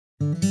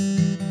I'll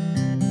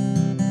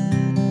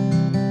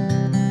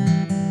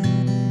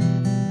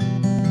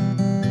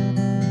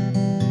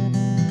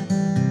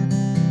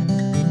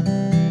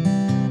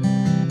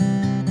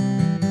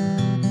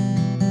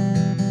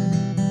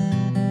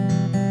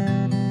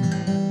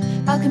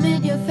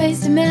commit your face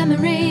to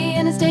memory,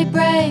 and as day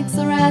breaks,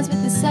 I'll rise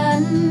with the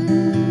sun.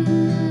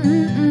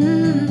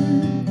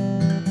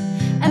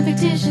 And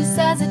fictitious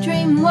as a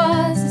dream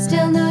was, I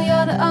still know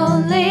you're the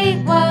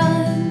only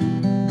one.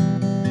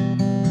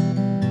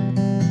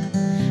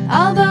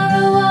 I'll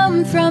borrow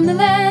warmth from the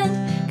land,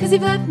 'cause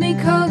you've left me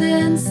cold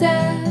and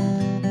sad.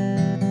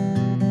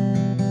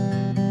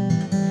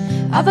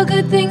 Of all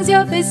good things,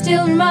 your face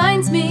still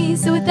reminds me,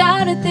 so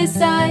without it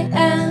this I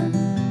am.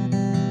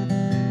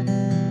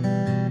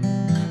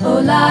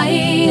 Oh lie,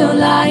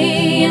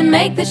 and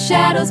make the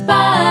shadows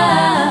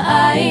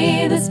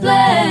by the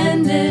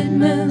splendid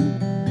moon.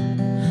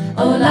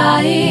 Oh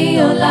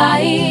lie,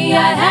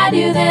 I had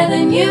you there,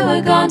 then you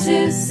were gone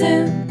too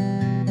soon,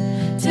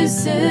 too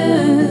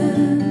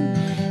soon.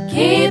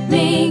 Keep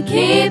me,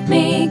 keep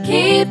me,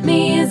 keep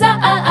me as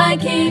I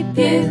keep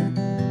you.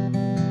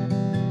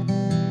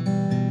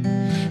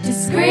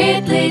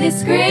 Discreetly,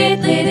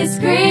 discreetly,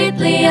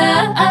 discreetly,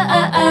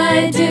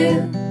 I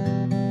do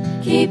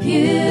keep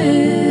you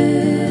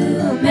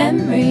a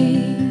memory.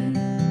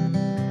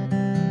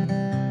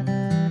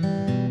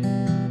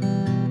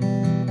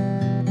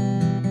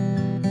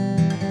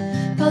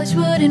 Polished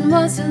wooden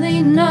walls to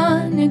lean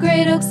on, a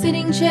great oak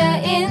sitting chair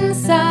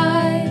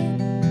inside.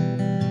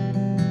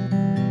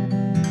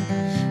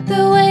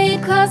 The way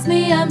it clasps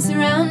me, I'm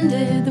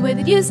surrounded, the way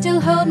that you still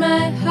hold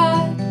my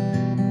heart.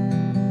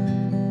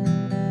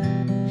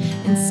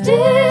 And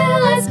still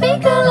I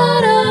speak a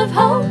lot of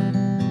hope.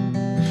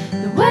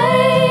 The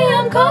way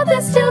I'm caught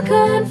that still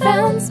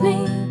confounds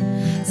me.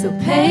 So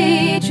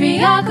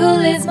patriarchal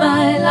is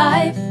my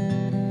life.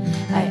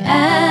 I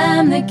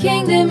am the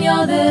kingdom,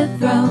 you're the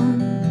throne.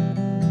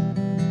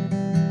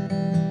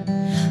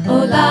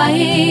 Oh lie,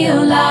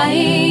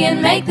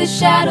 and make the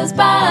shadows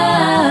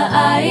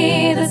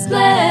by the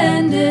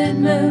splendid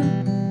moon.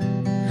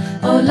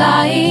 Oh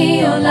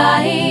lie,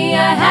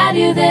 I had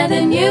you there,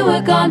 then you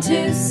were gone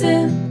too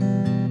soon,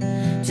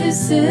 too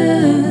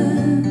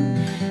soon.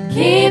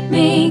 Keep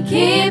me,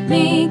 keep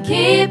me,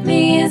 keep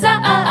me as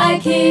I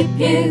keep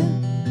you.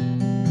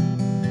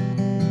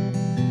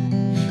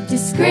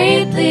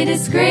 Discreetly,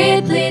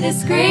 discreetly,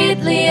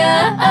 discreetly,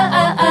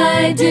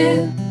 I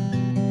do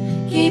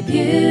keep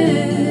you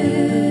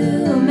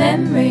a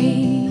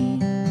memory.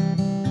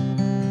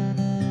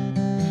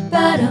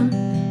 Ba-dum,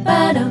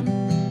 ba-dum,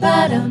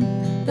 ba-dum,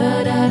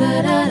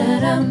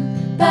 ba-da-da-da-da-dum,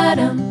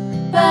 ba-dum,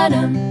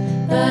 ba-dum,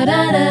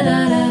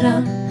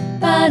 ba-da-da-da-da-dum,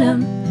 ba-dum,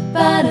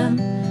 ba-dum,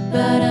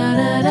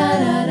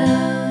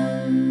 ba-da-da-da-da-dum.